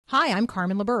Hi, I'm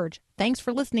Carmen LaBerge. Thanks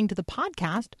for listening to the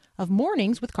podcast of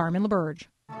Mornings with Carmen LaBerge.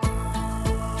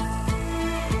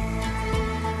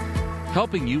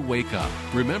 Helping you wake up,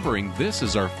 remembering this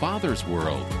is our Father's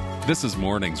world. This is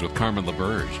Mornings with Carmen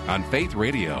LaBerge on Faith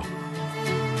Radio. If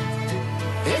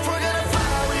we're gonna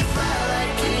fly, we fly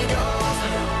like eagles.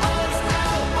 Arms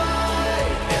out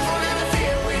wide. If we're gonna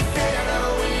fear, we fear no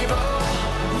evil.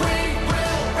 We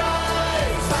will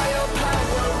rise. By your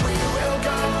power, we will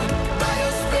go. By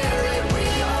your spirit, we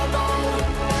are born.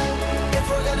 If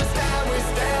we're gonna stand, we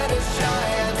stand as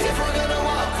giants. If we're gonna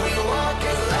walk, we walk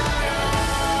as lions.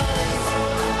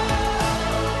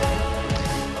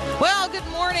 Well, good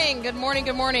morning. Good morning.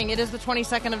 Good morning. It is the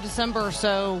 22nd of December,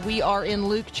 so we are in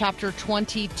Luke chapter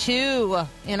 22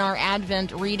 in our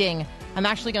Advent reading. I'm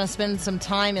actually going to spend some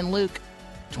time in Luke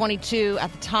 22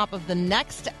 at the top of the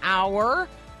next hour.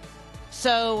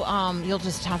 So you'll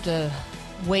just have to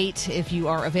wait if you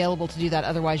are available to do that.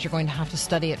 Otherwise, you're going to have to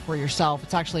study it for yourself.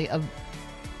 It's actually an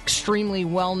extremely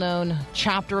well-known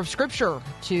chapter of Scripture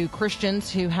to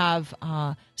Christians who have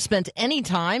spent any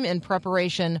time in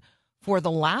preparation for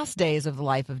the last days of the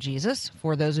life of Jesus.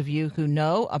 For those of you who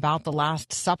know about the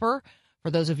Last Supper, for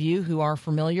those of you who are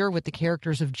familiar with the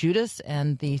characters of Judas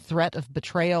and the threat of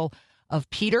betrayal of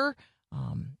Peter,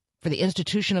 for the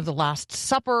institution of the Last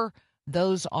Supper,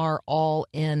 those are all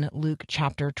in Luke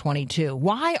chapter 22.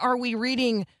 Why are we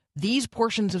reading these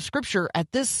portions of Scripture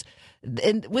at this,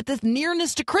 with this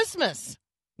nearness to Christmas?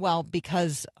 Well,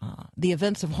 because the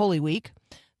events of Holy Week,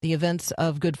 the events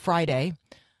of Good Friday,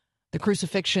 the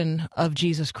crucifixion of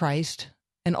Jesus Christ,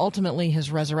 and ultimately his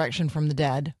resurrection from the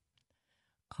dead,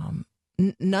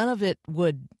 none of it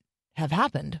would have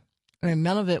happened. I mean,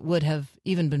 none of it would have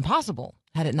even been possible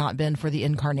had it not been for the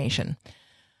incarnation.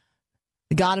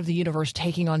 The God of the universe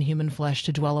taking on human flesh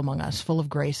to dwell among us, full of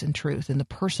grace and truth, in the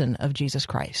person of Jesus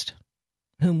Christ,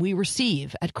 whom we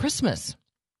receive at Christmas.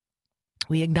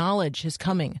 We acknowledge his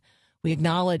coming. We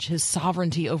acknowledge his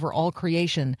sovereignty over all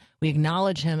creation. We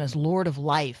acknowledge him as Lord of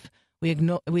life. We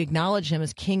acknowledge him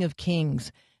as King of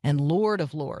kings and Lord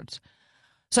of lords.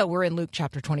 So we're in Luke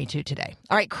chapter 22 today.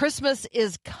 All right, Christmas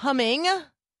is coming.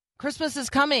 Christmas is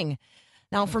coming.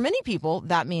 Now, for many people,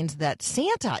 that means that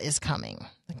Santa is coming.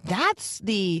 That's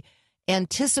the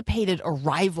anticipated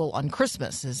arrival on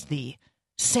Christmas, is the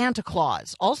Santa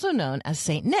Claus, also known as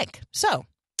Saint Nick. So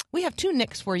we have two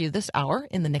Nicks for you this hour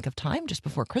in the nick of time, just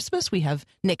before Christmas. We have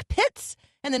Nick Pitts,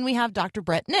 and then we have Dr.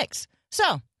 Brett Nicks.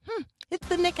 So, it's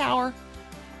the Nick Hour.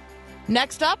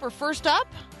 Next up, or first up,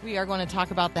 we are going to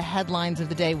talk about the headlines of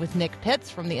the day with Nick Pitts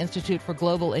from the Institute for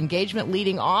Global Engagement,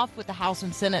 leading off with the House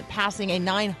and Senate passing a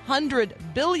 $900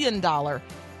 billion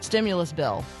stimulus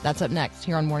bill. That's up next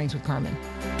here on Mornings with Carmen.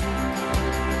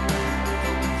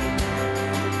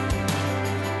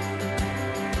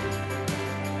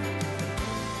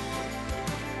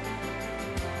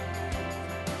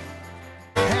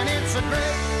 And it's a great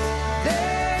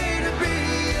day to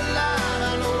be alive.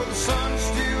 I know the sun's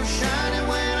still shining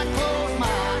when I close my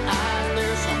eyes.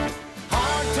 There's some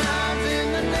hard times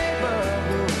in the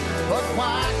neighborhood, but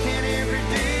why can't every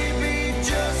day be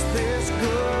just this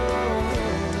good?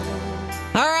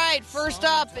 All right, first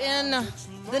up in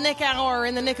the Nick Hour,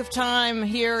 in the nick of time,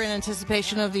 here in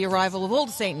anticipation of the arrival of old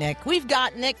St. Nick, we've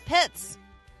got Nick Pitts.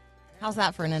 How's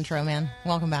that for an intro, man?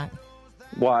 Welcome back.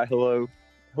 Why, hello.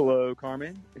 Hello,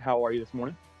 Carmen. How are you this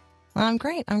morning? I'm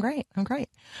great.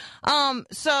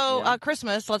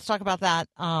 Christmas, let's talk about that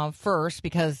first,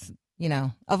 because, you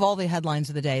know, of all the headlines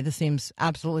of the day, this seems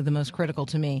absolutely the most critical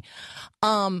to me.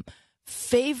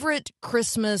 Favorite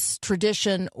Christmas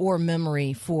tradition or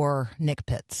memory for Nick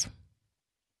Pitts?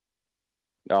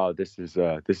 Oh, this is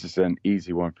an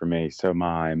easy one for me. So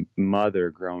my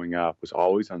mother growing up was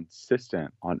always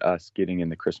insistent on us getting in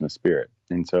the Christmas spirit.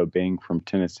 And so being from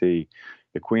Tennessee,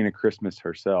 the Queen of Christmas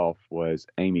herself was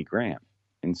Amy Grant.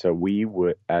 And so we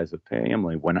would, as a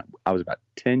family, when I was about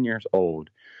 10 years old,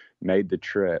 made the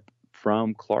trip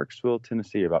from Clarksville,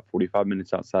 Tennessee, about 45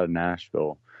 minutes outside of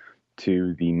Nashville,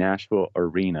 to the Nashville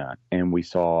Arena. And we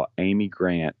saw Amy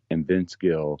Grant and Vince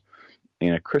Gill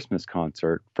in a Christmas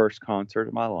concert, first concert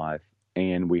of my life.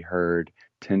 And we heard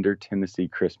Tender Tennessee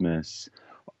Christmas,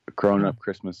 Grown Up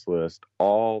Christmas List,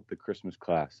 all the Christmas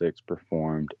classics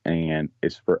performed, and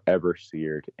it's forever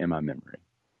seared in my memory.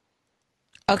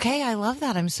 Okay, I love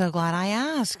that. I'm so glad I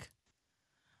asked.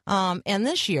 And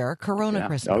this year, Corona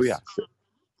Christmas. Oh, yeah.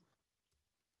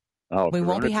 We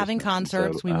won't be having Christmas.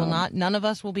 concerts. So, We will not. None of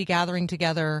us will be gathering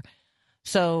together.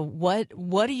 So what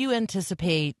do you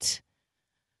anticipate,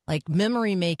 like,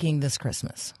 memory making this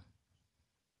Christmas?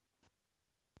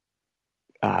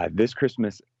 This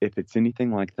Christmas, if it's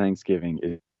anything like Thanksgiving,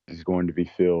 is is going to be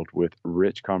filled with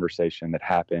rich conversation that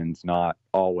happens not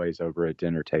always over a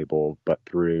dinner table, but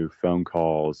through phone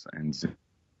calls and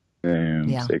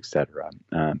Yeah. Zooms, etc.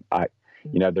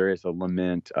 There is a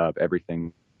lament of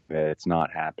everything that's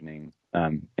not happening,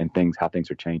 and how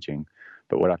things are changing.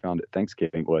 But what I found at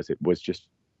Thanksgiving was it was just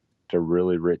a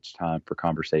really rich time for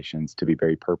conversations to be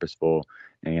very purposeful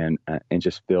and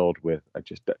just filled with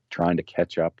trying to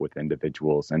catch up with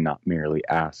individuals and not merely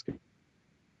ask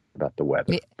about the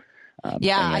weather.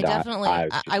 I definitely, I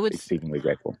was I would exceedingly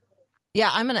grateful. Yeah,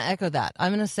 I'm going to echo that.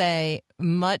 I'm going to say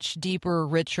much deeper,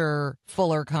 richer,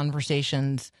 fuller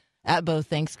conversations at both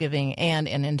Thanksgiving and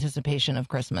in anticipation of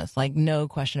Christmas. Like, no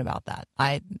question about that.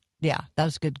 That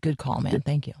was good call, man.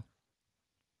 Thank you.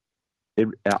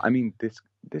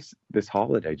 This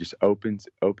holiday just opens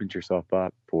yourself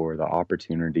up for the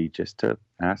opportunity just to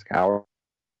ask, how are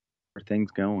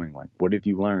things going? Like, what have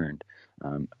you learned?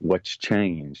 What's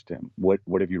changed? And what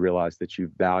have you realized that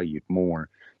you valued more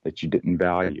that you didn't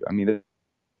value? I mean,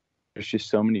 there's just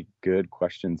so many good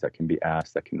questions that can be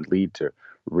asked that can lead to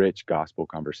rich gospel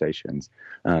conversations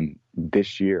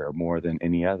this year more than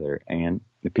any other. And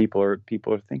the people are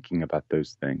thinking about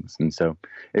those things, and so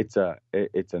it's a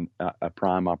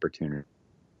prime opportunity,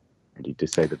 to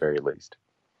say the very least.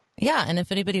 Yeah, and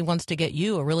if anybody wants to get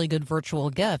you a really good virtual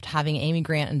gift, having Amy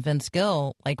Grant and Vince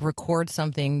Gill record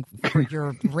something for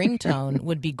your ringtone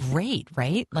would be great,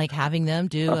 right? Like having them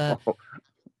do a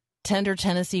Tender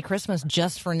Tennessee Christmas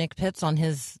just for Nick Pitts on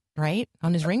his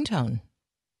ringtone.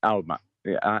 Oh my!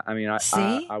 Yeah,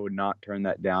 I would not turn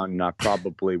that down, and I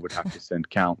probably would have to send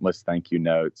countless thank you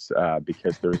notes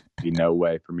because there would be no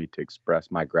way for me to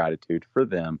express my gratitude for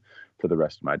them for the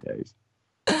rest of my days.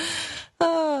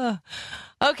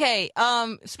 Okay.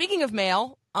 Speaking of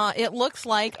mail, it looks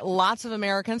like lots of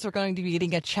Americans are going to be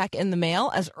getting a check in the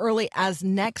mail as early as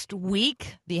next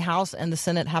week. The House and the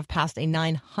Senate have passed a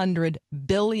 $900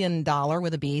 billion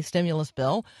with a B stimulus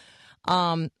bill.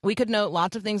 We could note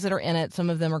lots of things that are in it.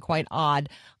 Some of them are quite odd.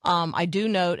 I do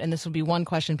note, and this will be one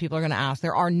question people are going to ask,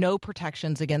 there are no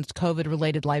protections against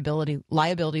COVID-related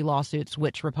liability lawsuits,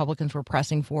 which Republicans were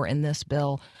pressing for in this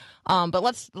bill. But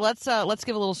let's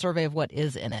give a little survey of what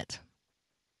is in it.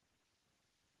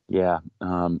 Yeah.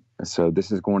 So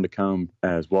this is going to come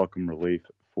as welcome relief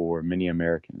for many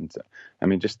Americans. I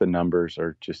mean, just the numbers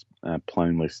are just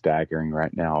plainly staggering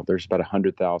right now. There's about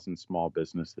 100,000 small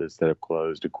businesses that have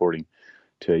closed, according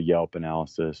to a Yelp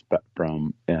analysis. But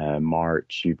from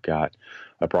March, you've got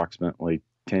approximately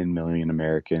 10 million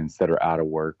Americans that are out of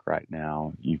work right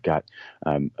now. You've got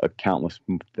a countless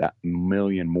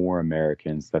million more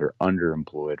Americans that are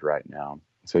underemployed right now.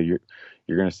 So you're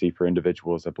going to see for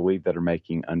individuals, I believe, that are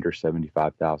making under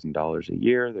 $75,000 a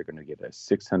year, they're going to get a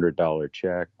 $600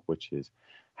 check, which is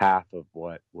half of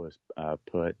what was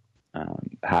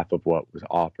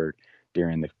offered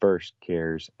during the first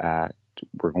CARES Act.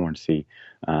 We're going to see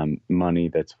money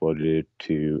that's floated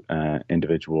to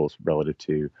individuals relative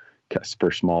to for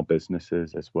small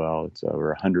businesses as well. It's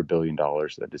over $100 billion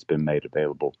that has been made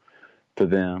available for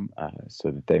them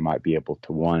so that they might be able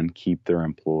to, one, keep their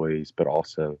employees, but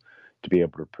also to be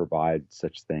able to provide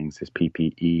such things as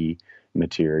PPE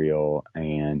material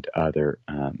and other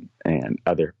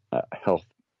health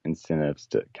incentives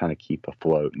to kind of keep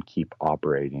afloat and keep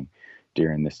operating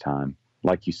during this time.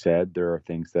 Like you said, there are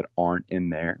things that aren't in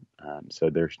there. So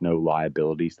there's no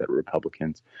liabilities that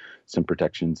Republicans, some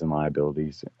protections and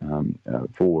liabilities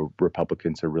for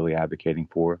Republicans are really advocating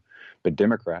for. But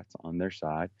Democrats on their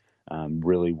side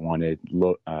really wanted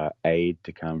aid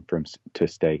to come to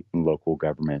state and local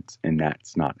governments, and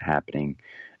that's not happening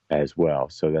as well.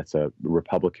 So that's a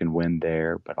Republican win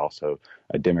there, but also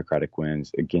a Democratic win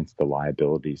against the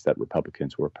liabilities that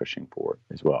Republicans were pushing for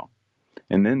as well.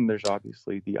 And then there's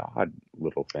obviously the odd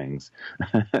little things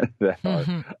that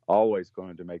are always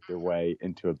going to make their way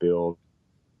into a bill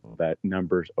that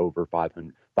numbers over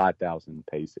 5,000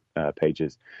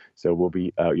 pages. So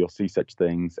you'll see such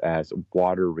things as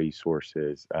water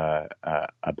resources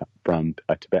from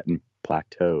a Tibetan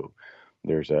plateau.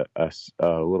 There's a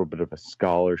little bit of a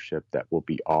scholarship that will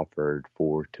be offered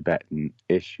for Tibetan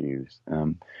issues.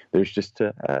 There's just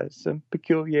some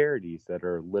peculiarities that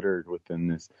are littered within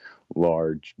this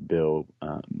large bill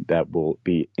that will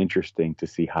be interesting to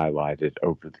see highlighted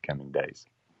over the coming days.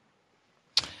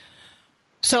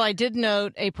 So I did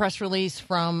note a press release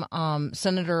from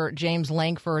Senator James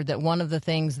Lankford that one of the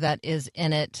things that is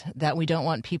in it that we don't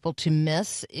want people to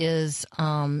miss is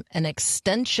an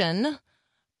extension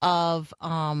of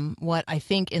what I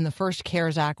think in the first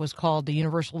CARES Act was called the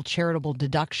Universal Charitable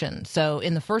Deduction. So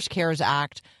in the first CARES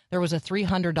Act, there was a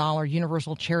 $300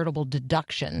 universal charitable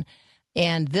deduction.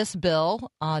 And this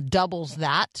bill doubles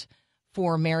that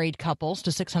for married couples to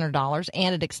 $600,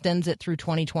 and it extends it through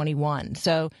 2021.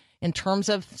 So in terms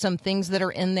of some things that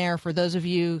are in there, for those of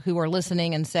you who are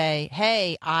listening and say,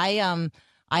 hey, I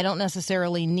don't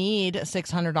necessarily need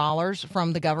 $600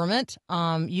 from the government,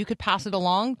 you could pass it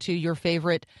along to your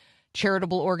favorite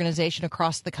charitable organization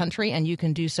across the country, and you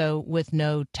can do so with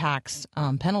no tax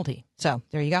penalty. So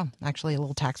there you go. Actually, a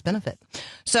little tax benefit.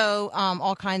 So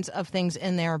all kinds of things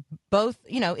in there. Both,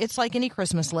 it's like any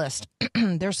Christmas list.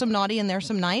 There's some naughty and there's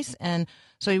some nice. And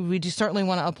so we do certainly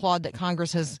want to applaud that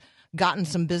Congress has gotten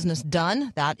some business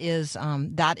done. That is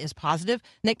positive.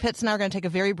 Nick Pitts and I are going to take a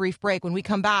very brief break. When we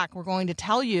come back, we're going to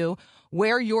tell you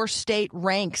where your state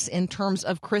ranks in terms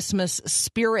of Christmas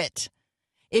spirit.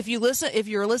 If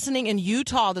you're listening in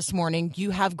Utah this morning,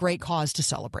 you have great cause to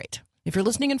celebrate. If you're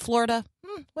listening in Florida,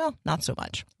 well, not so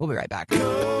much. We'll be right back.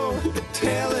 Go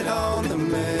tell it on the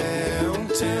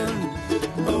mountain,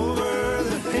 over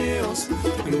the hills,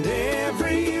 and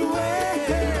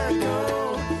everywhere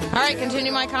go. All right,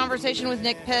 continue my conversation with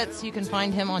Nick Pitts. You can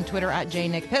find him on Twitter at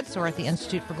 @JNickPitts or at the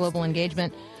Institute for Global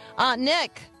Engagement.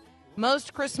 Nick,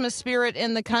 most Christmas spirit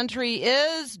in the country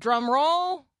is, drum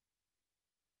roll.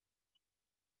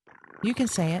 You can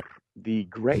say it. The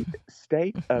great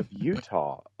state of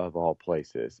Utah, of all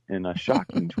places, in a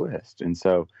shocking twist. And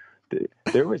so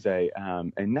there was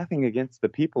and nothing against the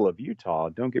people of Utah.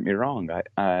 Don't get me wrong.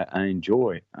 I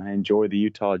enjoy the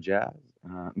Utah Jazz.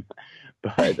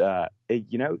 But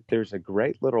there's a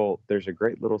great little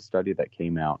study that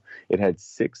came out. It had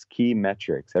 6 key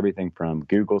metrics, everything from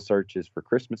Google searches for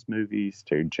Christmas movies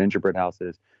to gingerbread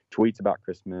houses, tweets about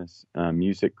Christmas,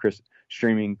 music,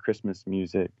 streaming Christmas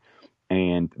music.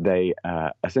 And they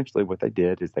essentially what they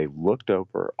did is they looked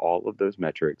over all of those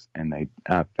metrics and they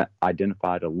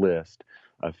identified a list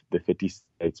of the 50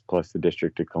 states plus the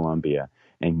District of Columbia.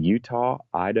 And Utah,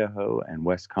 Idaho, and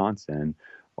Wisconsin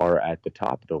are at the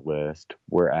top of the list,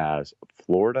 whereas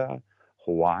Florida,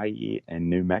 Hawaii, and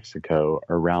New Mexico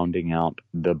are rounding out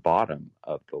the bottom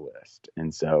of the list.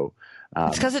 And so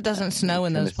it's because it doesn't snow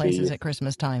in those places at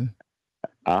Christmas time.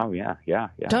 Oh, yeah.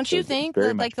 Don't so you think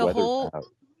that like the whole... out.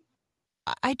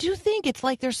 I do think it's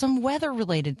like there's some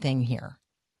weather-related thing here.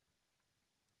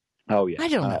 Oh, yeah. I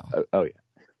don't know. Oh, yeah.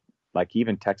 Like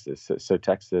even Texas. So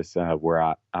Texas,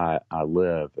 where I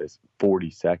live, is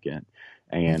 42nd.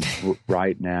 And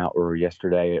right now, or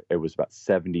yesterday, it was about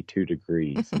 72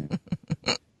 degrees.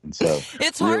 And so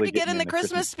it's really hard to get in the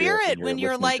Christmas spirit when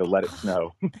you're like, to let it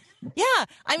snow. Yeah.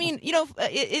 I mean,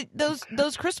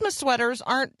 those Christmas sweaters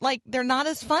aren't like, they're not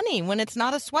as funny when it's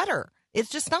not a sweater. It's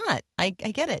just not. I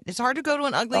get it. It's hard to go to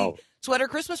an ugly sweater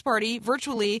Christmas party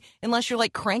virtually unless you're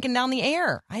like cranking down the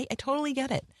air. I totally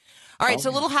get it. All right, so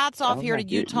little hats off here to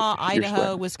Utah,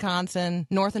 Idaho, Wisconsin,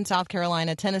 North and South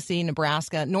Carolina, Tennessee,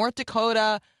 Nebraska, North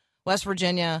Dakota, West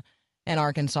Virginia, and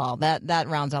Arkansas. That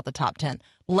rounds out the top 10.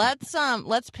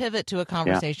 Let's pivot to a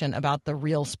conversation about the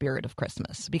real spirit of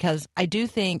Christmas, because I do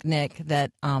think, Nick,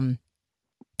 that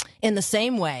in the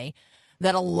same way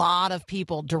that a lot of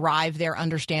people derive their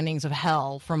understandings of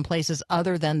hell from places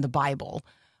other than the Bible,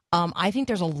 I think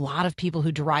there's a lot of people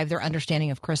who derive their understanding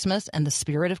of Christmas and the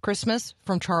spirit of Christmas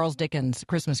from Charles Dickens'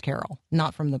 Christmas Carol,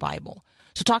 not from the Bible.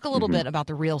 So talk a little bit about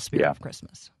the real spirit of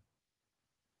Christmas.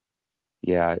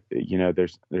 Yeah,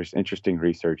 there's interesting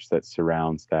research that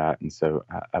surrounds that. And so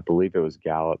I believe it was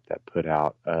Gallup that put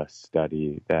out a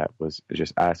study that was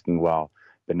just asking, well,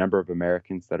 the number of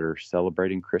Americans that are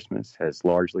celebrating Christmas has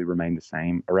largely remained the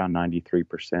same, around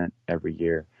 93% every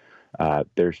year.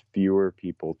 There's fewer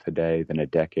people today than a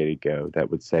decade ago that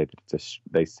would say that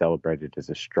they celebrate it as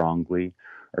a strongly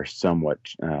or somewhat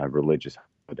religious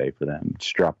holiday for them. It's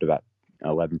dropped about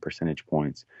 11 percentage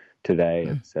points today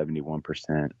at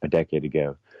 71%. A decade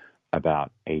ago,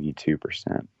 about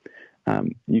 82%.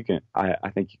 I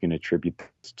think you can attribute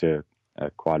this to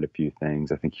quite a few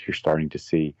things. I think you're starting to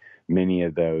see many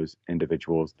of those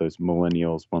individuals, those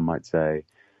millennials, one might say,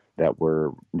 that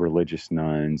were religious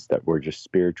nuns, that were just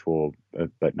spiritual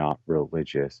but not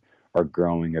religious, are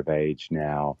growing of age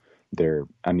now.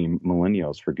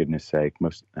 Millennials, for goodness sake,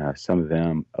 some of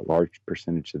them, a large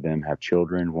percentage of them have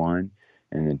children, one,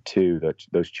 and then two,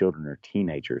 those children are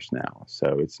teenagers now.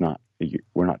 So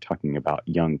we're not talking about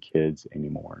young kids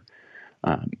anymore.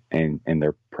 And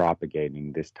they're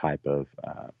propagating this type of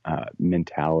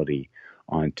mentality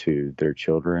onto their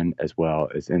children as well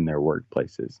as in their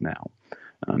workplaces now.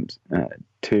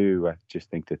 Two, I just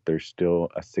think that there's still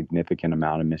a significant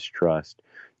amount of mistrust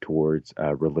towards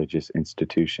religious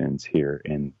institutions here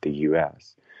in the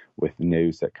U.S., with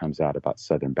news that comes out about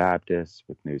Southern Baptists,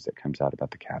 with news that comes out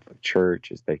about the Catholic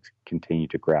Church as they continue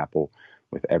to grapple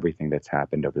with everything that's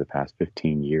happened over the past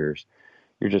 15 years.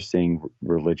 You're just seeing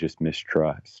religious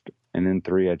mistrust. And then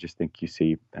 3, I just think you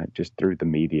see just through the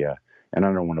media, and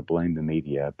I don't want to blame the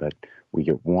media, but we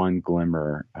get one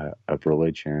glimmer of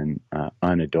religion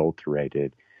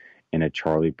unadulterated in a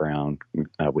Charlie Brown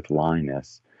with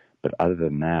Linus. But other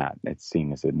than that, it's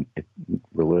seen as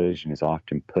religion is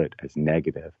often put as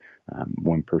negative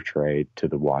when portrayed to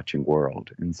the watching world.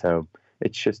 And so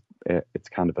it's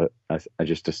kind of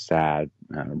just a sad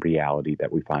reality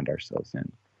that we find ourselves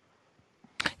in.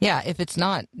 Yeah, if it's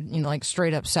not like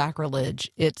straight up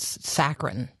sacrilege, it's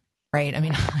saccharine, right? I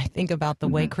mean, I think about the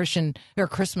way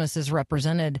Christmas is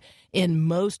represented in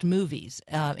most movies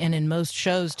and in most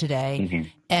shows today,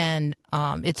 and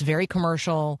it's very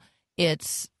commercial.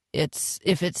 It's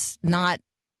if it's not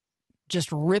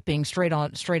just straight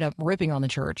up ripping on the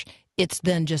church, it's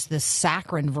then just this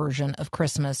saccharine version of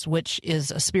Christmas, which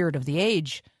is a spirit of the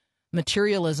age,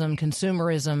 materialism,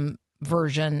 consumerism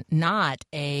version, not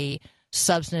a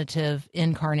substantive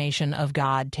incarnation of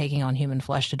God taking on human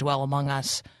flesh to dwell among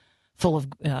us, full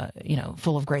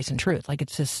of grace and truth. Like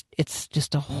it's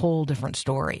just a whole different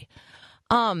story.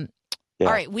 All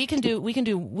right, we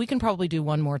can probably do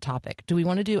one more topic. Do we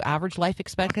want to do average life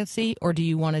expectancy, or do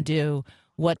you want to do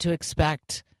what to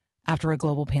expect after a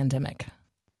global pandemic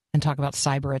and talk about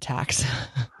cyber attacks?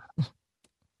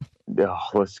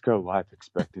 Let's go life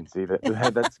expectancy.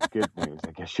 That's good news,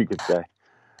 I guess you could say.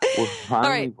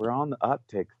 We're on the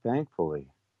uptick, thankfully.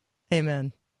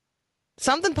 Amen.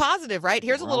 Something positive, right?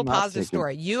 Here's a little positive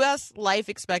story. U.S. life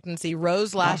expectancy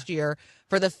rose last year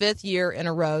for the 5th year in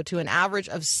a row to an average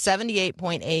of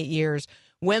 78.8 years.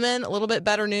 Women, a little bit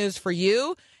better news for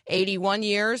you, 81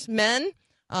 years. Men,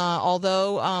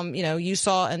 although, you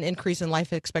saw an increase in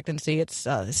life expectancy, it's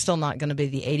still not going to be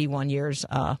the 81 years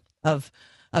of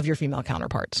your female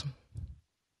counterparts.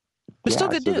 But still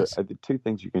good news. The two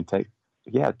things you can take.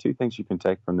 Yeah, 2 things you can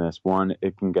take from this. One,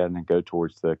 it can go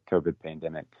towards the COVID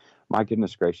pandemic. My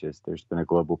goodness gracious, there's been a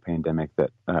global pandemic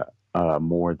that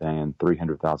more than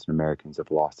 300,000 Americans have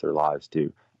lost their lives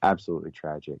to. Absolutely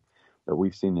tragic. But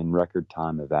we've seen in record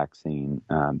time a vaccine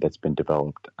that's been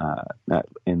developed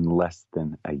in less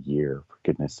than a year, for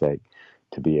goodness sake,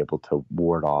 to be able to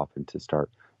ward off and to start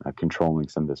controlling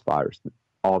some of this virus.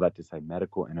 All that to say,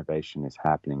 medical innovation is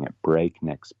happening at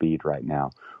breakneck speed right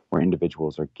now, where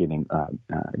individuals are getting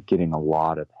a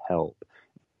lot of help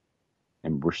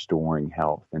and restoring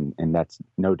health. And that's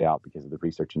no doubt because of the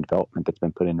research and development that's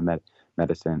been put into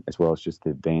medicine, as well as just the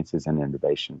advances and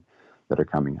innovation that are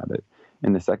coming of it.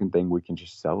 And the second thing we can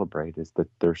just celebrate is that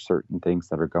there's certain things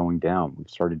that are going down. We're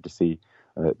starting to see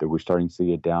a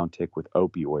downtick with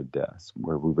opioid deaths,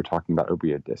 where we were talking about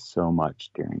opioid deaths so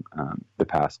much during the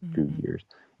past few years.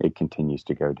 It continues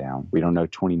to go down. We don't know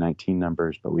 2019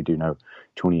 numbers, but we do know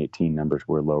 2018 numbers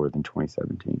were lower than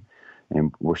 2017.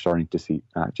 And we're starting to see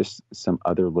just some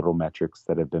other little metrics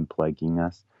that have been plaguing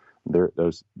us.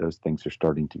 Those things are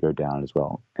starting to go down as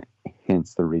well.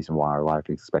 Hence the reason why our life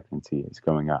expectancy is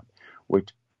going up, which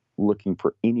looking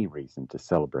for any reason to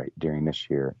celebrate during this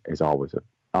year is always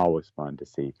fun to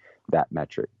see that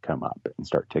metric come up and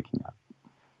start ticking up.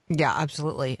 Yeah,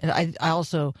 absolutely. And I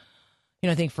also,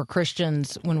 I think for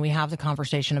Christians, when we have the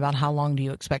conversation about how long do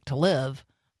you expect to live,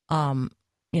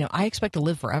 I expect to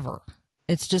live forever.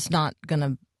 It's just not going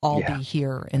to all be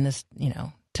here in this,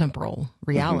 temporal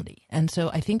reality. And so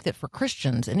I think that for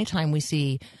Christians, anytime we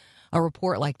see a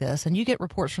report like this, and you get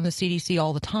reports from the CDC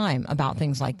all the time about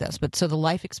things like this, but so the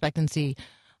life expectancy,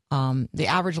 the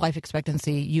average life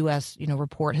expectancy U.S.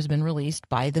 report has been released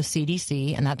by the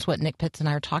CDC, and that's what Nick Pitts and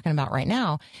I are talking about right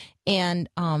now. And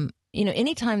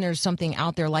anytime there's something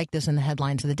out there like this in the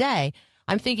headlines of the day,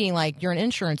 I'm thinking like you're an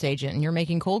insurance agent and you're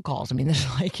making cold calls. I mean, this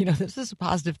is this is a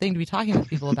positive thing to be talking with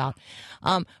people about.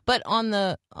 But on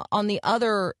the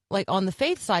other, like on the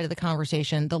faith side of the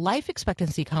conversation, the life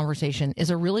expectancy conversation is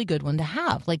a really good one to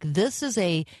have. Like this is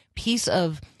a piece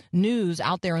of news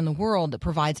out there in the world that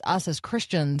provides us as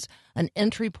Christians an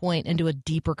entry point into a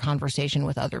deeper conversation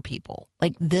with other people.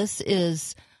 Like this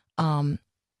is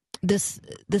this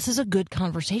is a good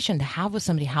conversation to have with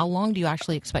somebody. How long do you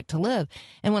actually expect to live?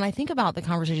 And when I think about the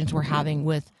conversations we're having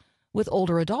with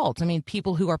older adults, I mean,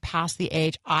 people who are past the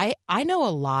age, I know a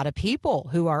lot of people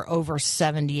who are over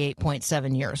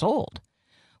 78.7 years old,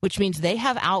 which means they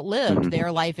have outlived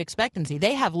their life expectancy.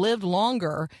 They have lived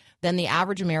longer than the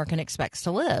average American expects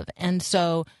to live. And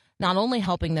so not only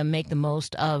helping them make the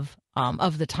most of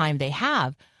the time they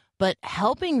have, but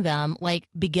helping them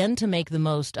begin to make the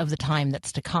most of the time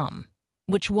that's to come,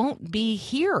 which won't be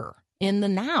here in the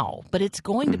now, but it's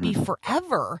going to be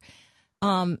forever,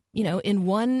 in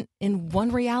one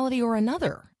reality or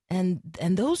another.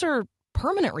 And those are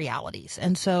permanent realities.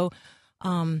 And so,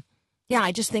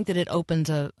 I just think that it opens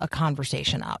a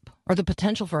conversation up, or the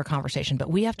potential for a conversation, but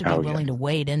we have to be willing to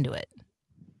wade into it.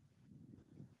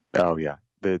 Oh, yeah.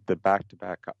 The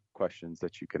back-to-back questions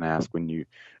that you can ask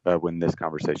when this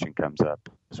conversation comes up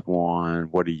is, one,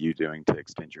 what are you doing to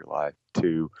extend your life?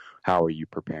 Two, how are you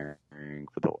preparing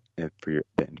for the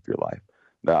end of your life?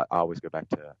 I always go back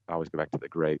to the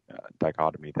great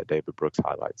dichotomy that David Brooks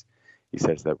highlights. He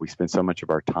says that we spend so much of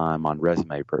our time on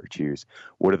resume virtues.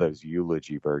 What are those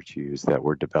eulogy virtues that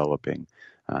we're developing?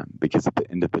 Because at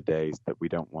the end of the day, that we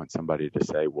don't want somebody to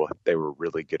say, well, they were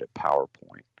really good at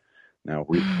PowerPoint. No,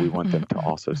 we want them to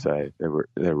also say they were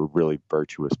really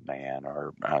virtuous man,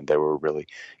 or they were a really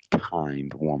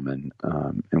kind woman.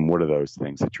 And what are those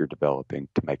things that you're developing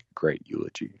to make a great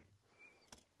eulogy?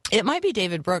 It might be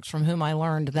David Brooks from whom I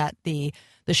learned that the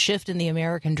shift in the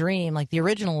American dream, like the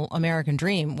original American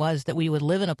dream, was that we would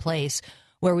live in a place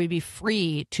where we'd be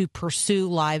free to pursue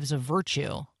lives of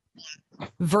virtue,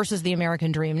 versus the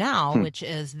American dream now, which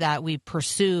is that we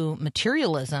pursue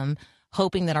materialism,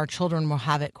 hoping that our children will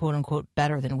have it, quote unquote,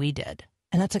 better than we did.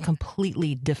 And that's a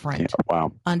completely different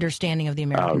understanding of the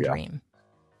American dream.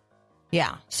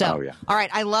 Yeah. So, all right.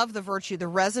 I love the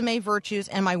resume virtues.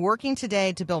 Am I working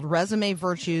today to build resume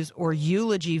virtues or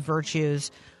eulogy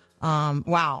virtues?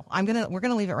 Wow. We're going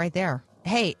to leave it right there.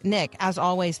 Hey, Nick, as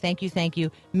always, thank you.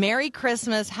 Merry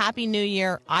Christmas. Happy New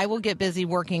Year. I will get busy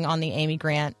working on the Amy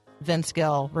Grant Vince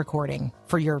Gill recording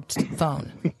for your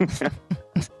phone.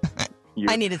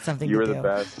 I needed something to do. You're the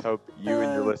best. Hope you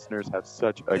and your listeners have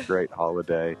such a great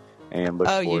holiday, and look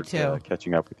forward to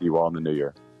catching up with you all in the new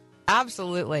year.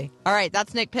 Absolutely. All right,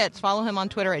 that's Nick Pitts. Follow him on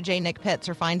Twitter at jnickpitts,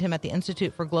 or find him at the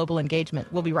Institute for Global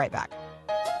Engagement. We'll be right back.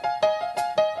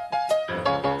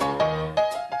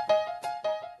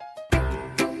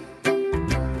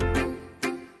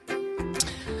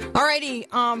 All righty.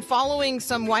 Following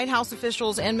some White House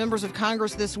officials and members of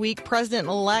Congress this week,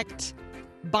 President-elect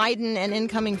Biden and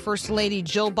incoming First Lady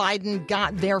Jill Biden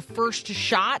got their first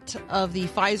shot of the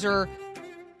Pfizer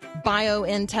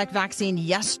BioNTech vaccine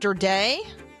yesterday.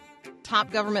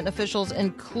 Top government officials,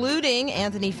 including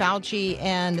Anthony Fauci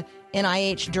and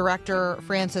NIH Director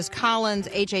Francis Collins,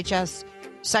 HHS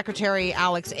Secretary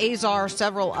Alex Azar,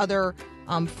 several other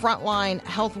frontline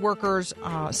health workers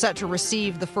set to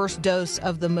receive the first dose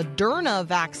of the Moderna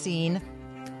vaccine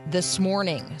this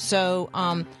morning. So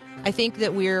I think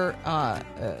that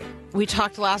we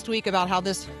talked last week about how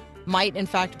this might, in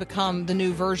fact, become the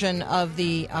new version of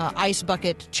the Ice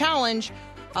Bucket Challenge.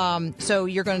 So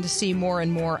you're going to see more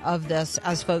and more of this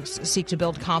as folks seek to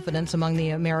build confidence among the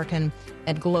American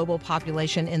and global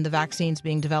population in the vaccines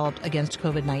being developed against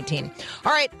COVID-19.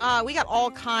 All right, we got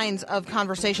all kinds of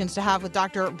conversations to have with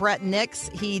Dr. Brett Nix.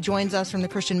 He joins us from the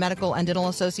Christian Medical and Dental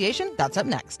Association. That's up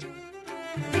next.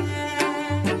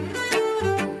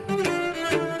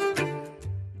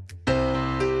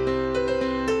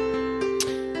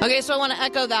 Okay, so I want to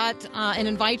echo that and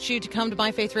invite you to come to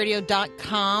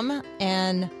myfaithradio.com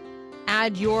and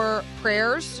add your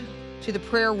prayers to the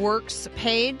Prayer Works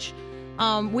page.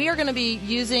 We are going to be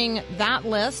using that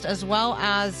list as well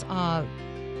as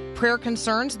prayer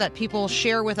concerns that people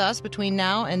share with us between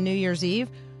now and New Year's Eve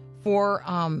for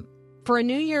a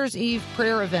New Year's Eve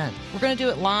prayer event. We're going to do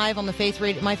it live on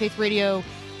the My Faith Radio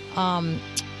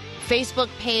Facebook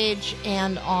page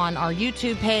and on our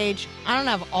YouTube page. I don't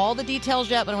have all the details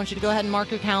yet, but I want you to go ahead and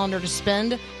mark your calendar to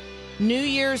spend New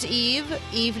Year's Eve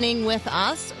evening with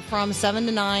us from 7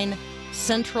 to 9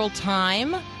 Central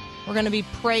Time. We're going to be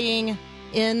praying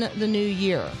in the new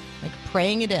year, like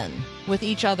praying it in with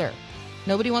each other.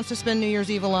 Nobody wants to spend New Year's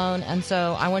Eve alone, and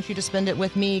so I want you to spend it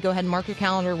with me. Go ahead and mark your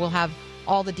calendar. We'll have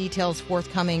all the details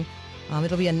forthcoming.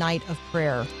 It'll be a night of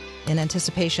prayer in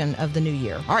anticipation of the new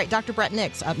year. All right, Dr. Brett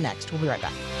Nix up next. We'll be right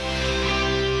back.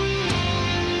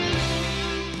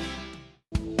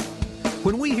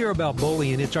 When we hear about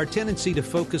bullying, it's our tendency to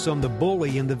focus on the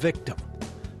bully and the victim.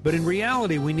 But in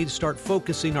reality, we need to start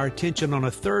focusing our attention on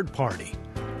a third party.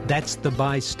 That's the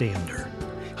bystander.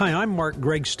 Hi, I'm Mark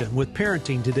Gregston with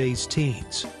Parenting Today's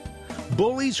Teens.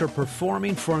 Bullies are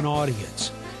performing for an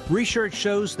audience. Research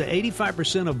shows that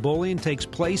 85% of bullying takes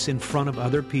place in front of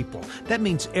other people. That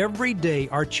means every day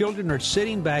our children are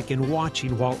sitting back and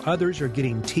watching while others are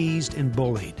getting teased and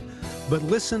bullied. But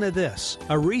listen to this.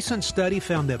 A recent study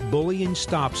found that bullying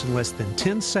stops in less than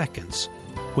 10 seconds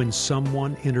when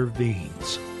someone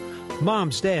intervenes.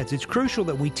 Moms, dads, it's crucial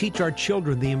that we teach our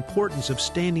children the importance of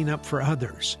standing up for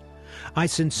others. I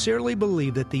sincerely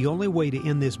believe that the only way to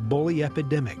end this bully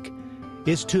epidemic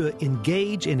is to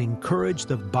engage and encourage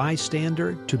the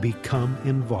bystander to become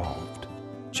involved.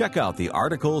 Check out the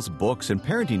articles, books, and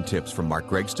parenting tips from Mark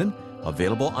Gregston,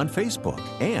 available on Facebook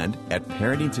and at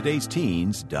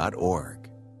parentingtodaysteens.org.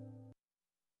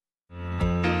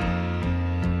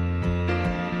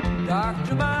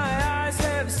 Doctor, my eyes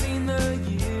have seen the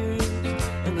years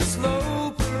and the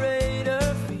slow parade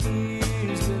of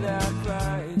fears without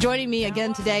crying. Joining me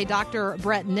again today, Dr.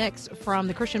 Brett Nix from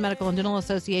the Christian Medical and Dental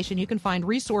Association. You can find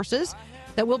resources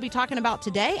that we'll be talking about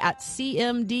today at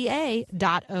cmda.org.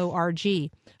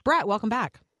 Brett, welcome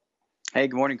back. Hey,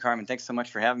 good morning, Carmen. Thanks so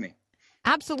much for having me.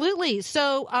 Absolutely.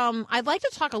 So I'd like to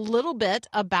talk a little bit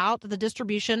about the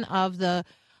distribution of the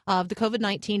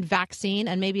COVID-19 vaccine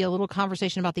and maybe a little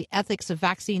conversation about the ethics of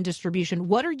vaccine distribution.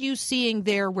 What are you seeing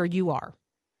there where you are?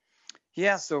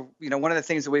 Yeah, so, one of the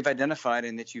things that we've identified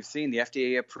and that you've seen, the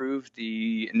FDA approved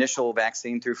the initial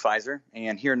vaccine through Pfizer.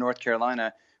 And here in North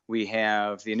Carolina, we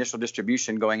have the initial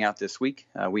distribution going out this week.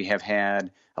 We have had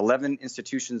 11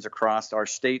 institutions across our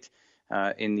state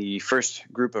in the first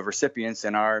group of recipients,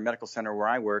 and our medical center where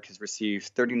I work has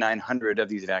received 3,900 of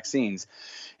these vaccines.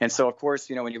 And so, of course,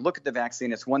 when you look at the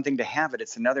vaccine, it's one thing to have it.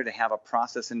 It's another to have a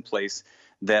process in place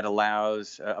that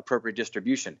allows appropriate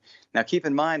distribution. Now, keep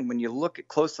in mind, when you look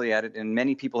closely at it, and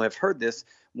many people have heard this,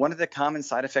 one of the common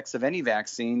side effects of any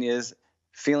vaccine is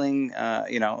feeling, a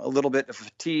little bit of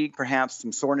fatigue, perhaps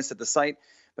some soreness at the site,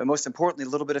 but most importantly, a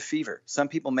little bit of fever. Some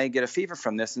people may get a fever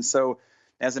from this. And so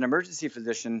as an emergency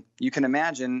physician, you can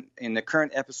imagine in the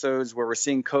current episodes where we're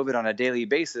seeing COVID on a daily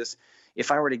basis,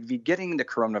 if I were to be getting the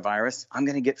coronavirus, I'm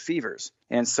going to get fevers.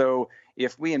 And so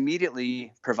if we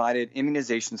immediately provided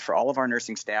immunizations for all of our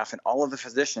nursing staff and all of the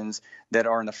physicians that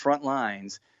are in the front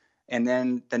lines, and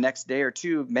then the next day or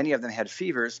two, many of them had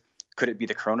fevers, could it be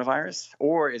the coronavirus,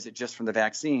 or is it just from the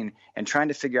vaccine? And trying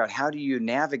to figure out how do you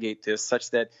navigate this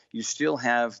such that you still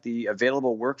have the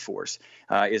available workforce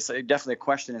is definitely a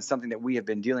question and something that we have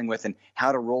been dealing with, and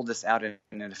how to roll this out in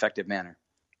an effective manner.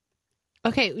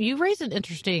 Okay, you raised an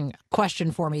interesting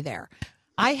question for me there.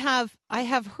 I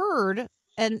have heard,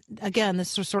 and again, this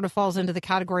sort of falls into the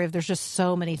category of there's just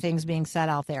so many things being said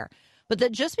out there, but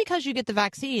that just because you get the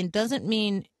vaccine doesn't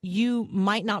mean you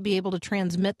might not be able to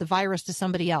transmit the virus to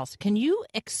somebody else. Can you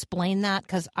explain that?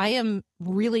 Because I am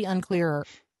really unclear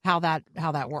how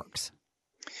that works.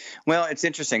 Well, it's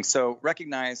interesting. So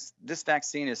recognize this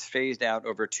vaccine is phased out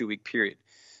over a 2-week period.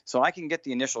 So I can get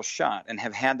the initial shot and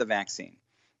have had the vaccine.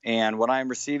 And what I'm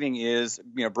receiving is,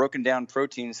 broken down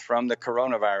proteins from the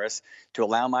coronavirus to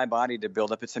allow my body to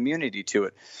build up its immunity to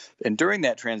it. And during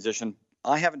that transition,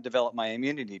 I haven't developed my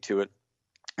immunity to it,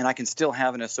 and I can still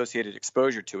have an associated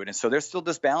exposure to it. And so there's still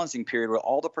this balancing period where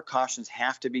all the precautions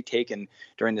have to be taken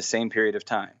during the same period of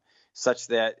time, such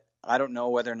that I don't know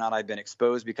whether or not I've been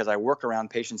exposed because I work around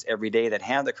patients every day that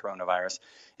have the coronavirus.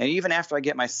 And even after I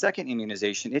get my second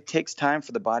immunization, it takes time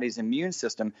for the body's immune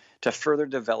system to further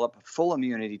develop full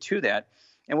immunity to that.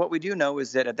 And what we do know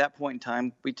is that at that point in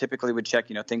time, we typically would check,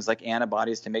 things like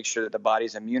antibodies to make sure that the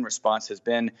body's immune response has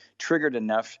been triggered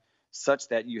enough such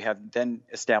that you have then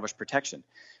established protection.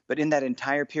 But in that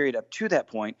entire period up to that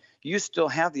point, you still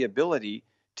have the ability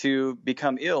to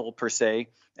become ill, per se,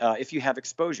 if you have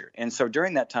exposure. And so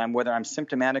during that time, whether I'm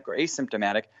symptomatic or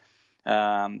asymptomatic,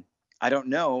 I don't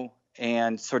know.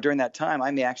 And so during that time,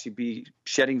 I may actually be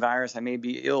shedding virus. I may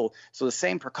be ill. So the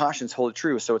same precautions hold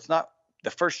true. So it's not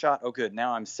the first shot, oh, good,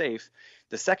 now I'm safe.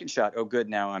 The second shot, oh, good,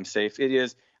 now I'm safe. It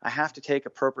is I have to take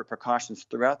appropriate precautions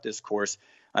throughout this course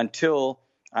until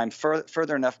I'm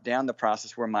further enough down the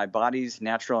process where my body's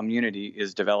natural immunity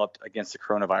is developed against the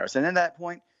coronavirus. And at that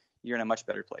point, you're in a much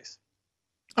better place.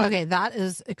 Okay, that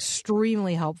is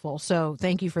extremely helpful. So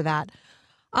thank you for that.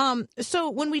 So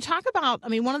when we talk about,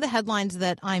 one of the headlines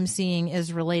that I'm seeing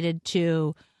is related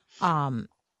to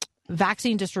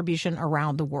vaccine distribution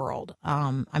around the world.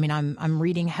 I'm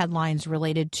reading headlines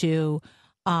related to,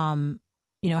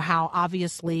 how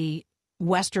obviously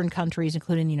Western countries,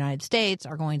 including the United States,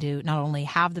 are going to not only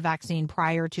have the vaccine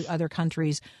prior to other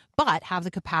countries, but have the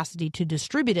capacity to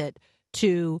distribute it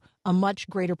to a much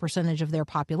greater percentage of their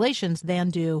populations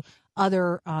than do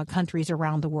other countries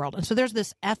around the world. And so there's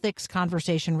this ethics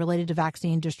conversation related to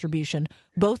vaccine distribution,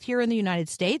 both here in the United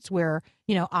States where,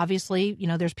 obviously,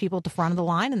 there's people at the front of the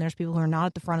line and there's people who are not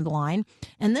at the front of the line,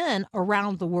 and then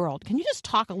around the world. Can you just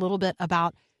talk a little bit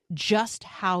about just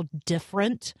how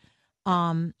different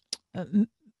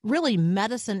really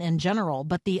medicine in general,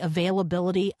 but the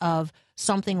availability of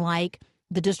something like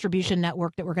the distribution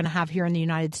network that we're going to have here in the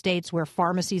United States where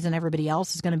pharmacies and everybody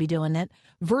else is going to be doing it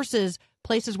versus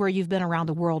places where you've been around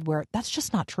the world where that's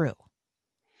just not true?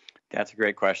 That's a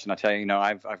great question. I'll tell you,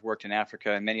 I've worked in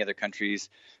Africa and many other countries,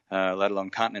 let alone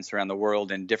continents around the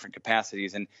world in different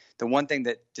capacities. And the one thing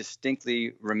that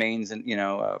distinctly remains,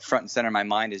 front and center in my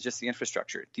mind is just the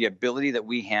infrastructure, the ability that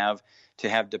we have to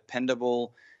have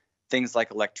dependable things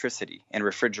like electricity and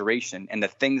refrigeration and the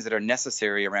things that are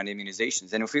necessary around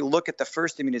immunizations. And if we look at the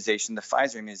first immunization, the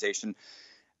Pfizer immunization,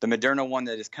 the Moderna one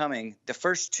that is coming, the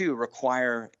first two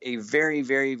require a very,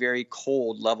 very, very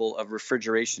cold level of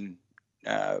refrigeration,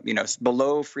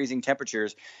 below freezing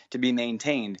temperatures to be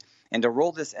maintained. And to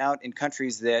roll this out in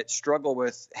countries that struggle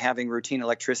with having routine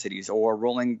electricities or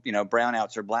rolling,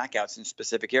 brownouts or blackouts in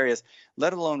specific areas,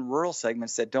 let alone rural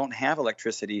segments that don't have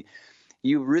electricity,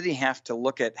 you really have to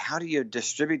look at how do you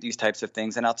distribute these types of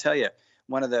things. And I'll tell you,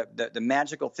 one of the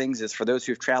magical things is for those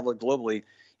who've traveled globally,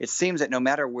 it seems that no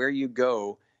matter where you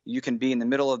go, you can be in the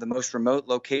middle of the most remote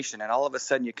location, and all of a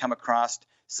sudden you come across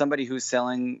somebody who's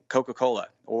selling Coca-Cola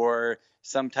or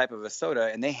some type of a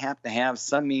soda, and they have to have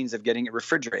some means of getting it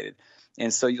refrigerated.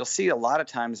 And so you'll see a lot of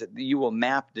times that you will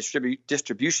map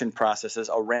distribution processes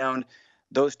around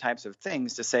those types of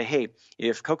things to say, hey,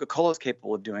 if Coca-Cola is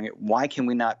capable of doing it, why can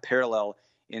we not parallel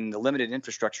in the limited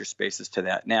infrastructure spaces to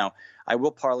that? Now, I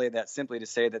will parlay that simply to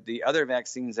say that the other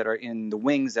vaccines that are in the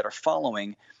wings that are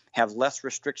following have less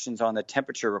restrictions on the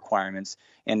temperature requirements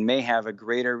and may have a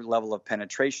greater level of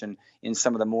penetration in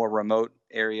some of the more remote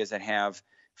areas that have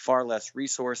far less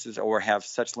resources or have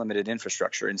such limited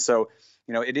infrastructure. And so,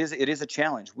 it is a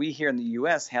challenge. We here in the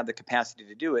U.S. have the capacity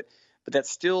to do it, but that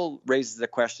still raises the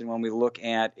question when we look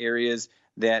at areas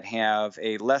that have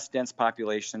a less dense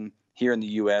population here in the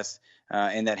U.S.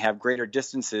 And that have greater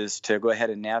distances to go ahead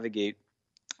and navigate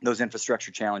those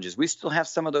infrastructure challenges. We still have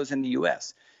some of those in the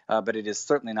U.S., but it is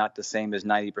certainly not the same as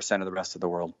 90% of the rest of the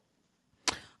world.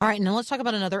 All right, now let's talk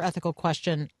about another ethical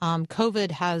question.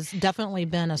 COVID has definitely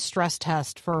been a stress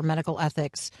test for medical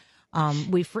ethics.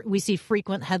 We see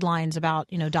frequent headlines about,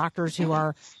 doctors who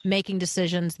are making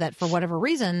decisions that for whatever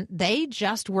reason, they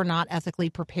just were not ethically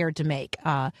prepared to make.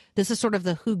 This is sort of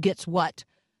the who gets what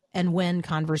and when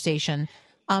conversation.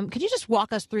 Could you just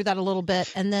walk us through that a little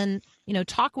bit and then,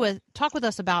 talk with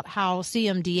us about how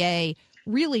CMDA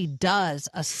really does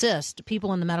assist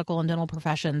people in the medical and dental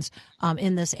professions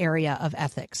in this area of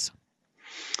ethics?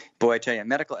 Boy, I tell you,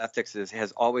 medical ethics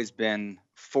has always been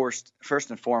first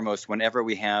and foremost whenever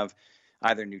we have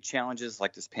either new challenges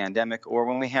like this pandemic or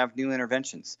when we have new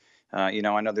interventions. I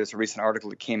know there's a recent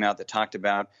article that came out that talked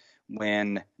about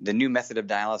when the new method of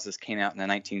dialysis came out in the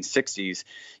 1960s,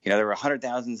 there were hundreds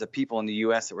of thousands of people in the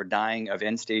U.S. that were dying of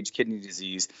end-stage kidney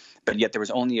disease, but yet there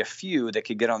was only a few that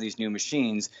could get on these new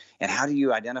machines. And how do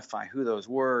you identify who those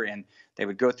were? And they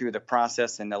would go through the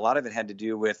process, and a lot of it had to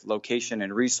do with location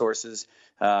and resources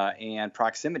and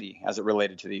proximity as it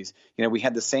related to these. We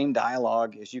had the same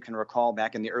dialogue, as you can recall,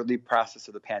 back in the early process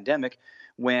of the pandemic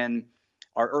when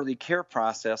our early care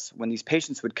process, when these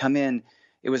patients would come in,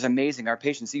 it was amazing. Our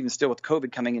patients, even still with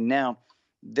COVID coming in now,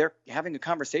 they're having a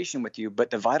conversation with you, but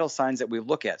the vital signs that we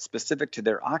look at specific to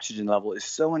their oxygen level is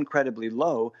so incredibly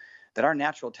low that our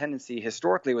natural tendency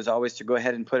historically was always to go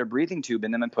ahead and put a breathing tube in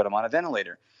them and put them on a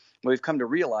ventilator. Well, we've come to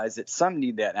realize that some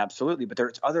need that, absolutely, but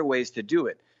there's other ways to do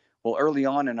it. Well, early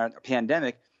on in our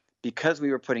pandemic, because we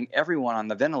were putting everyone on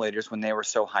the ventilators when they were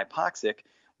so hypoxic,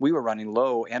 we were running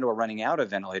low and or running out of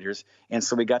ventilators. And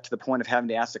so we got to the point of having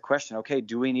to ask the question, okay,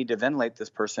 do we need to ventilate this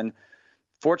person?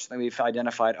 Fortunately, we've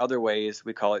identified other ways.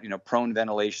 We call it, prone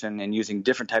ventilation, and using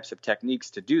different types of techniques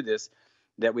to do this,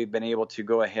 that we've been able to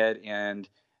go ahead and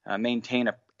maintain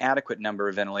an adequate number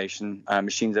of ventilation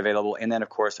machines available. And then, of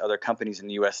course, other companies in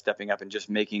the U.S. stepping up and just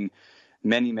making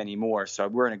many, many more. So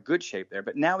we're in a good shape there.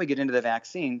 But now we get into the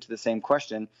vaccine, to the same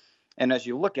question. And as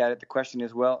you look at it, the question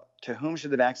is, well, to whom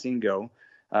should the vaccine go?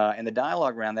 And the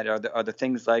dialogue around that are the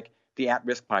things like the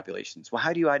at-risk populations. Well,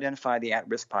 how do you identify the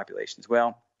at-risk populations?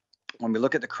 Well, when we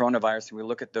look at the coronavirus and we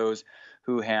look at those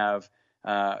who have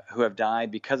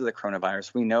died because of the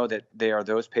coronavirus, we know that they are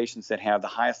those patients that have the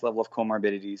highest level of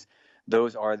comorbidities.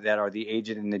 Those that are the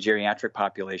aged and the geriatric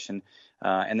population,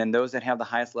 and then those that have the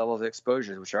highest level of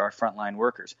exposures, which are our frontline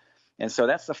workers. And so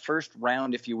that's the first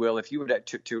round, if you will, if you were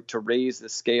to raise the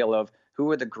scale of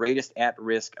who are the greatest at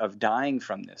risk of dying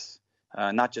from this.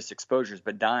 Not just exposures,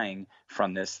 but dying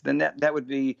from this, then that would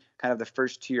be kind of the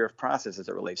first tier of process as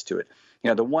it relates to it.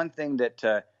 The one thing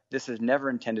that this is never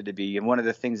intended to be, and one of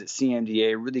the things that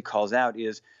CMDA really calls out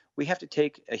is we have to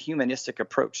take a humanistic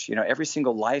approach. Every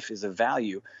single life is of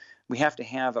value. We have to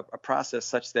have a process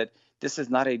such that this is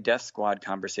not a death squad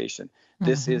conversation. Mm-hmm.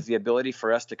 This is the ability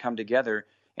for us to come together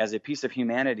as a piece of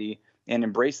humanity and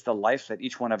embrace the life that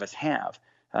each one of us have.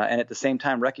 and at the same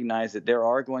time recognize that there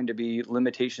are going to be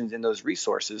limitations in those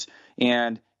resources,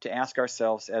 and to ask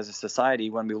ourselves as a society,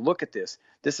 when we look at this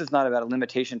is not about a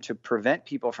limitation to prevent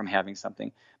people from having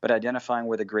something, but identifying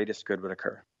where the greatest good would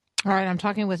occur. All right, I'm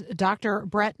talking with Dr.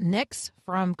 Brett Nix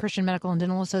from Christian Medical and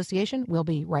Dental Association. We'll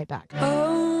be right back.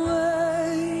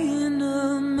 Away in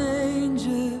a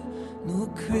manger, no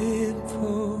crib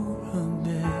for a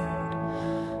bed.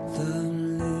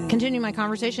 Continuing my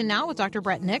conversation now with Dr.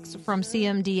 Brett Nix from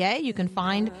CMDA. You can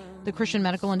find the Christian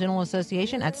Medical and Dental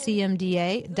Association at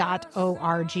cmda.org.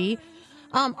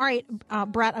 All right,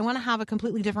 Brett, I want to have a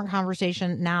completely different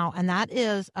conversation now, and that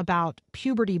is about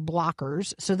puberty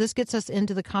blockers. So this gets us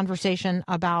into the conversation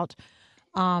about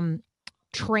the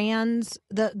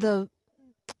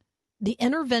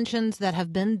interventions that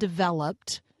have been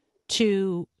developed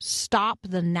to stop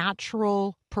the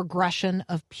natural progression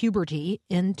of puberty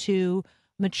into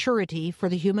maturity for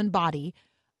the human body,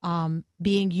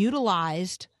 being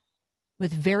utilized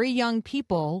with very young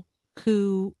people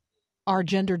who are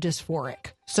gender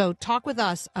dysphoric. So talk with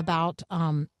us about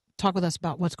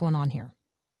what's going on here.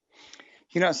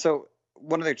 So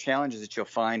one of the challenges that you'll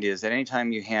find is that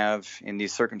anytime you have in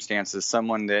these circumstances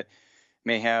someone that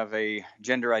may have a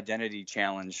gender identity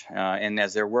challenge, and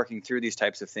as they're working through these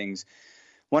types of things,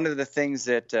 one of the things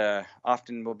that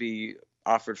often will be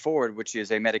offered forward, which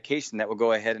is a medication that will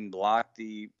go ahead and block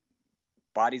the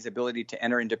body's ability to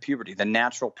enter into puberty, the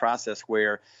natural process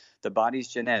where the body's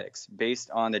genetics,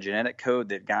 based on the genetic code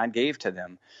that God gave to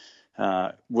them,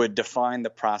 would define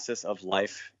the process of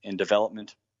life and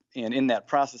development. And in that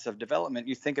process of development,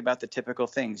 you think about the typical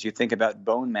things. You think about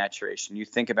bone maturation. You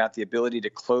think about the ability to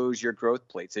close your growth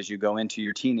plates as you go into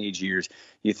your teenage years.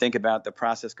 You think about the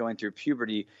process going through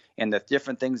puberty and the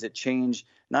different things that change,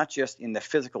 not just in the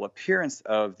physical appearance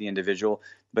of the individual,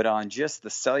 but on just the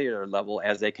cellular level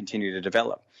as they continue to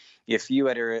develop. If you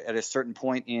at a certain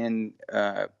point in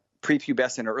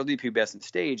prepubescent or early pubescent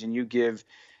stage and you give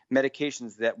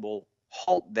medications that will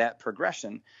halt that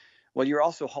progression, well, you're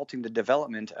also halting the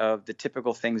development of the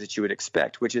typical things that you would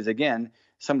expect, which is, again,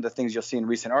 some of the things you'll see in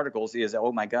recent articles is,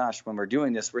 oh my gosh, when we're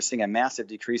doing this, we're seeing a massive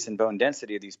decrease in bone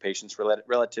density of these patients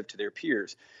relative to their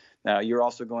peers. You're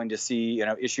also going to see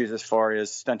issues as far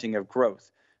as stunting of growth,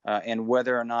 and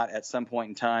whether or not at some point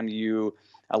in time you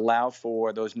allow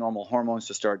for those normal hormones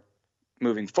to start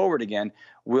moving forward again,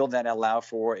 will that allow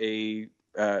for a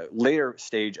later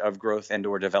stage of growth and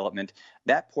or development?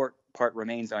 That part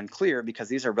remains unclear because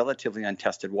these are relatively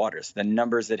untested waters. The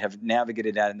numbers that have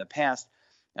navigated that in the past,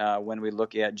 when we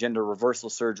look at gender reversal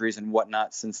surgeries and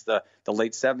whatnot since the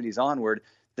late 70s onward,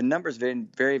 the numbers have been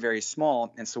very, very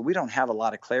small, and so we don't have a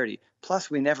lot of clarity.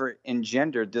 Plus, we never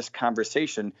engendered this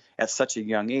conversation at such a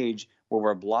young age where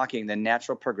we're blocking the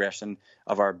natural progression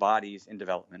of our bodies in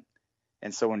development.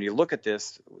 And so when you look at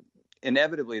this,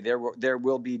 inevitably there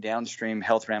will be downstream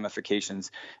health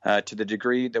ramifications. To the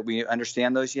degree that we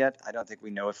understand those yet, I don't think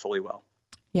we know it fully well.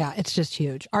 Yeah, it's just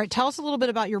huge. All right, tell us a little bit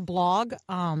about your blog.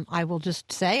 I will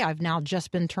just say I've now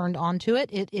just been turned on to it.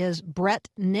 It is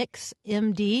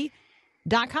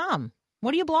brettnixmd.com.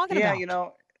 What are you blogging about? Yeah,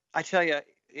 I tell you,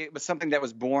 it was something that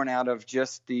was born out of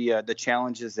just the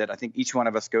challenges that I think each one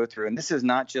of us go through. And this is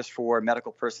not just for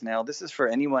medical personnel. This is for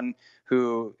anyone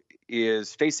who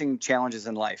is facing challenges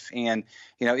in life. And,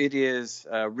 it is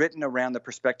written around the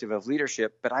perspective of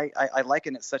leadership, but I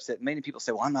liken it such that many people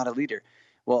say, well, I'm not a leader.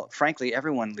 Well, frankly,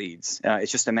 everyone leads.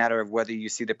 It's just a matter of whether you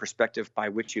see the perspective by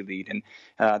which you lead. And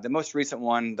the most recent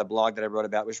one, the blog that I wrote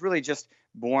about, was really just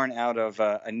born out of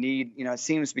a need. It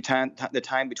seems the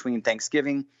time between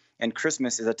Thanksgiving and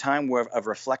Christmas is a time of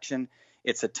reflection.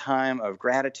 It's a time of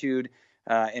gratitude.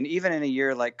 And even in a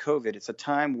year like COVID, it's a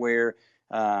time where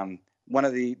one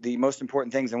of the most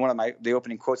important things, and one of the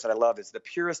opening quotes that I love, is the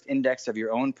purest index of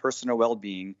your own personal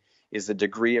well-being is the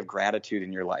degree of gratitude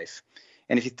in your life.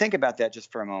 And if you think about that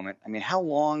just for a moment, I mean, how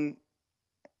long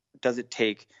does it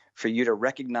take for you to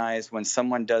recognize when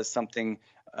someone does something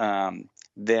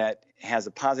that has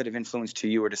a positive influence to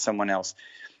you or to someone else?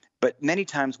 But many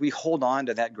times we hold on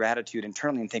to that gratitude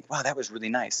internally and think, wow, that was really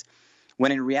nice.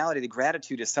 When in reality, the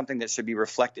gratitude is something that should be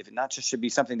reflective and not just should be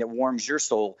something that warms your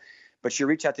soul, but you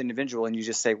reach out to the individual and you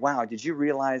just say, wow, did you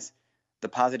realize the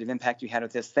positive impact you had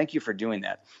with this? Thank you for doing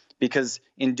that. Because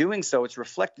in doing so, it's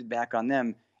reflected back on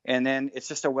them. And then it's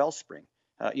just a wellspring.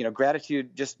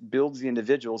 Gratitude just builds the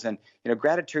individuals. And,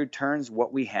 gratitude turns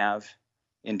what we have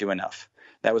into enough.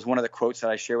 That was one of the quotes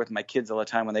that I share with my kids all the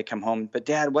time when they come home. But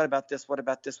Dad, what about this? What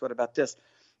about this? What about this?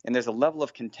 And there's a level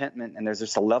of contentment and there's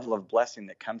just a level of blessing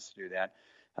that comes through that.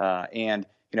 And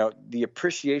the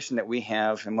appreciation that we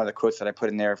have, and one of the quotes that I put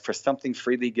in there, for something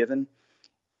freely given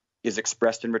is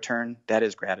expressed in return, that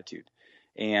is gratitude.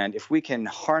 And if we can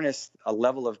harness a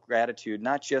level of gratitude,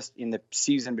 not just in the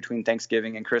season between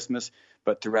Thanksgiving and Christmas,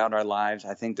 but throughout our lives,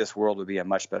 I think this world would be a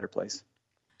much better place.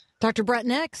 Dr. Brett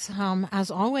Nix,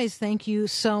 as always, thank you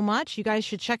so much. You guys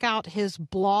should check out his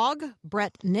blog,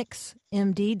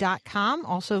 brettnixmd.com,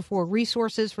 also for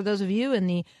resources for those of you in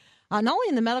the not only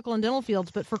in the medical and dental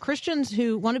fields, but for Christians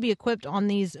who want to be equipped on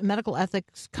these medical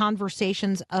ethics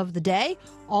conversations of the day.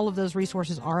 All of those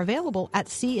resources are available at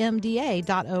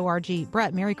cmda.org.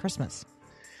 Brett, Merry Christmas.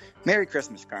 Merry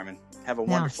Christmas, Carmen. Have a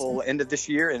wonderful end of this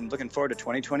year and looking forward to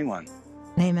 2021.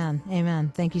 Amen.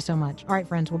 Amen. Thank you so much. All right,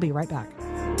 friends, we'll be right back.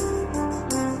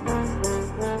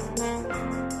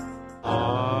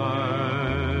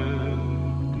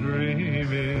 I'm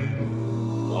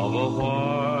dreaming of a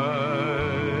white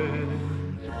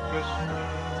Christmas,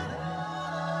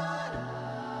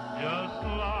 just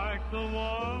like the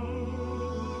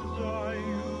ones I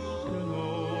used to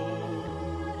know,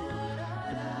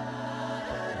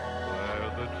 where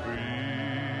the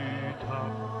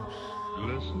treetops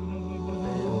glisten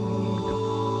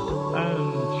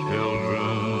and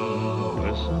children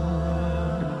listen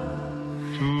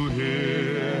to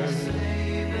hear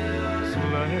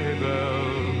sleigh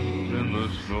bells in the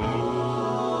snow.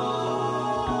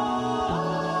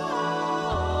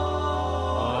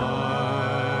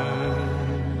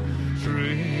 I'm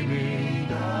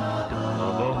dreaming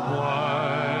of a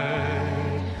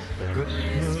white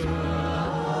Christmas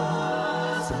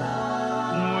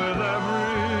with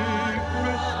every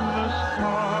Christmas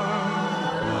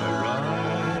card I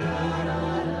write.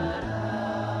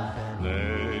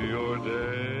 May your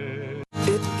day.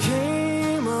 It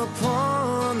came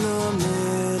upon the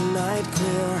midnight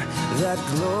clear, that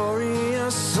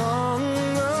glorious song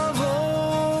of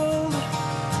old,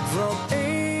 from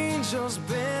angels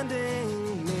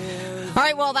bending near. All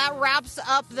right, well, that wraps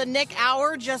up the Nick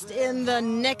Hour just in the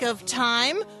nick of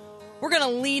time. We're going to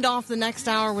lead off the next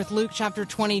hour with Luke chapter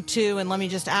 22, and let me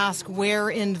just ask, where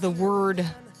in the Word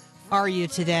are you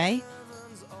today?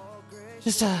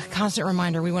 Just a constant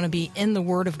reminder, we want to be in the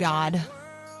Word of God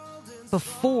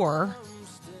before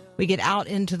we get out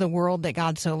into the world that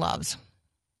God so loves.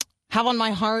 Have on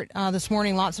my heart this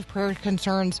morning lots of prayer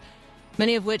concerns,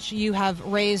 many of which you have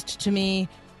raised to me.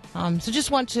 So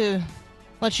just want to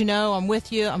let you know I'm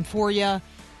with you, I'm for you.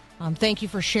 Thank you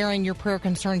for sharing your prayer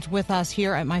concerns with us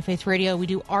here at My Faith Radio. We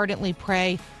do ardently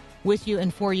pray with you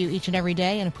and for you each and every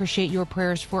day and appreciate your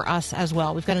prayers for us as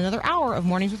well. We've got another hour of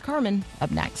Mornings with Carmen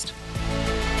up next.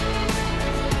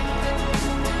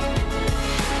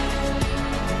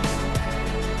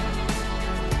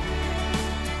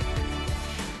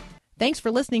 Thanks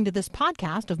for listening to this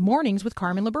podcast of Mornings with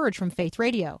Carmen LaBerge from Faith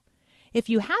Radio. If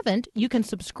you haven't, you can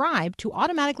subscribe to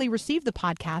automatically receive the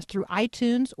podcast through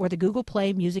iTunes or the Google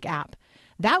Play Music app.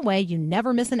 That way, you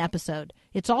never miss an episode.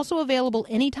 It's also available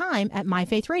anytime at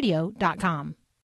myfaithradio.com.